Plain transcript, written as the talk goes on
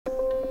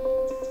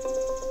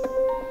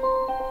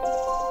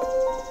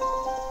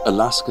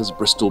Alaska's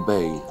Bristol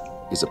Bay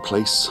is a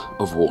place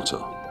of water.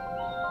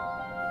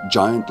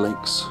 Giant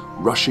lakes,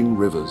 rushing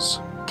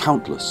rivers,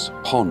 countless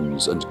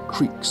ponds and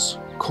creeks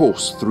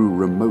course through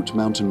remote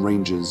mountain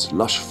ranges,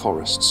 lush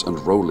forests and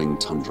rolling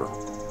tundra.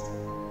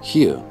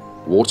 Here,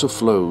 water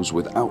flows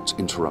without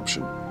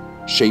interruption,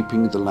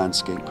 shaping the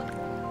landscape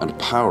and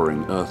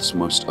powering Earth's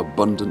most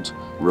abundant,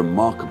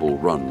 remarkable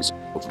runs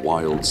of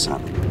wild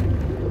salmon.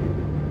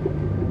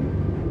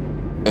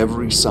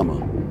 Every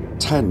summer,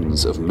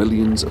 tens of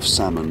millions of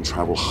salmon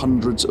travel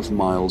hundreds of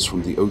miles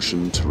from the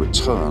ocean to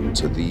return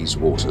to these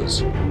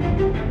waters.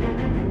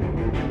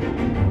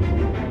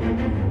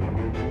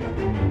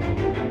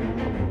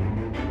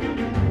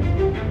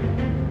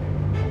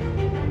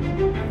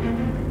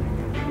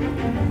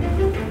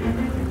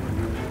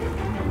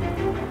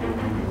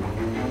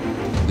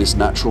 This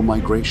natural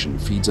migration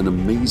feeds an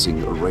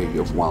amazing array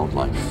of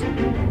wildlife.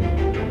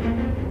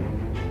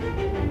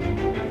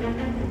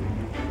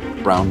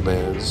 Brown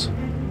bears,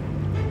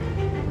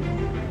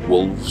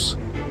 wolves,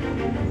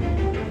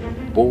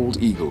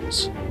 bald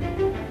eagles,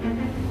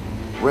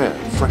 rare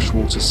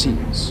freshwater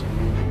seals.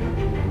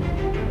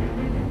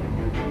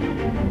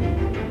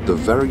 The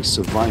very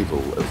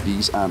survival of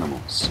these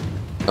animals,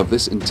 of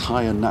this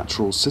entire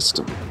natural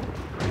system,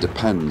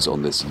 depends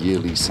on this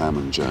yearly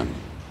salmon journey.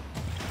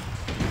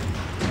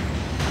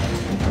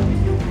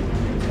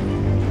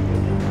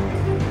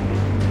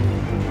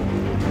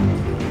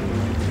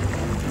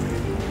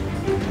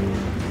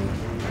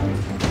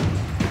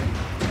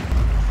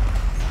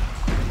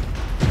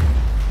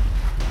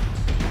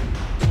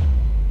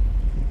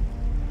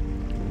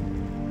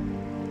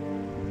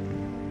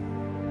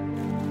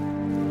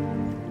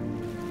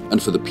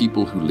 And for the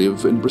people who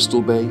live in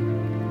Bristol Bay,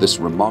 this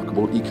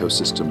remarkable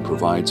ecosystem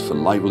provides for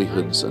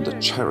livelihoods and a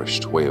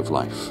cherished way of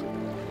life.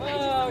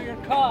 Whoa, you're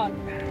caught.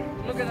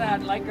 Look at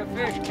that, like a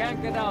fish, can't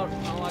get out.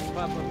 I'll watch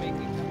Papa making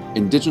them.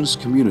 Indigenous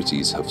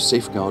communities have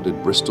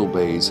safeguarded Bristol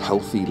Bay's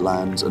healthy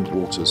lands and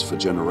waters for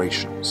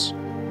generations.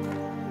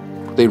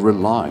 They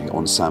rely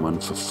on salmon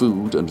for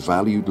food and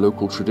valued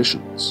local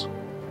traditions.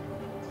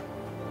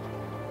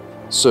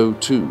 So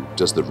too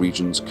does the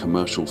region's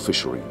commercial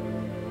fishery,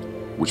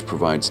 which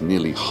provides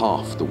nearly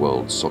half the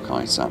world's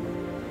sockeye salmon.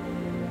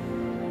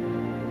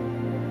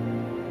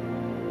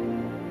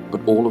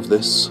 But all of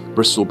this,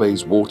 Bristol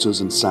Bay's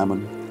waters and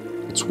salmon,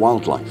 its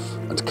wildlife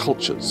and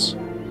cultures,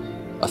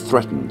 are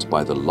threatened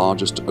by the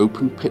largest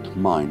open-pit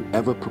mine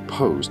ever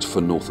proposed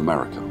for North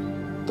America,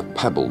 the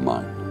Pebble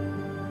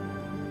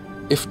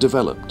Mine. If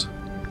developed,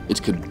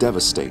 it could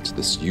devastate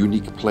this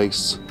unique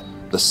place,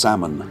 the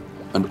salmon,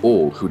 and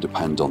all who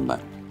depend on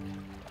them.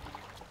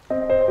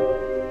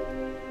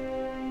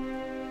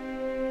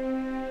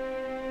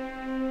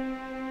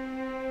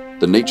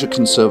 The Nature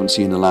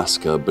Conservancy in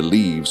Alaska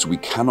believes we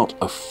cannot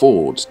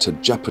afford to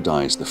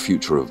jeopardize the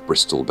future of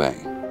Bristol Bay.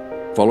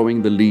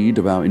 Following the lead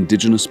of our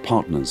Indigenous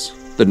partners,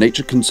 the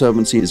Nature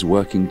Conservancy is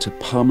working to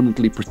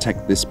permanently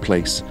protect this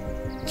place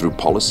through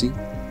policy,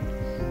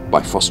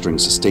 by fostering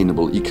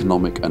sustainable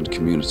economic and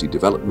community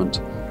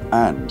development,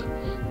 and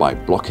by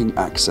blocking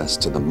access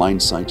to the mine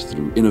site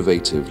through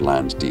innovative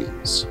land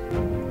deals.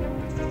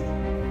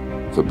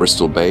 For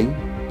Bristol Bay,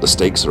 the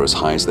stakes are as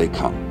high as they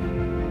come.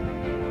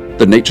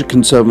 The Nature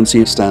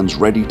Conservancy stands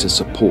ready to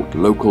support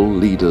local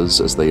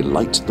leaders as they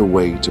light the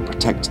way to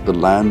protect the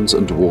lands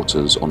and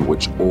waters on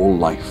which all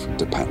life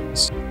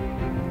depends.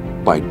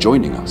 By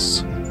joining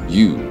us,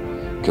 you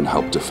can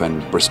help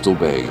defend Bristol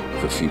Bay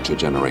for future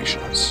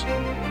generations.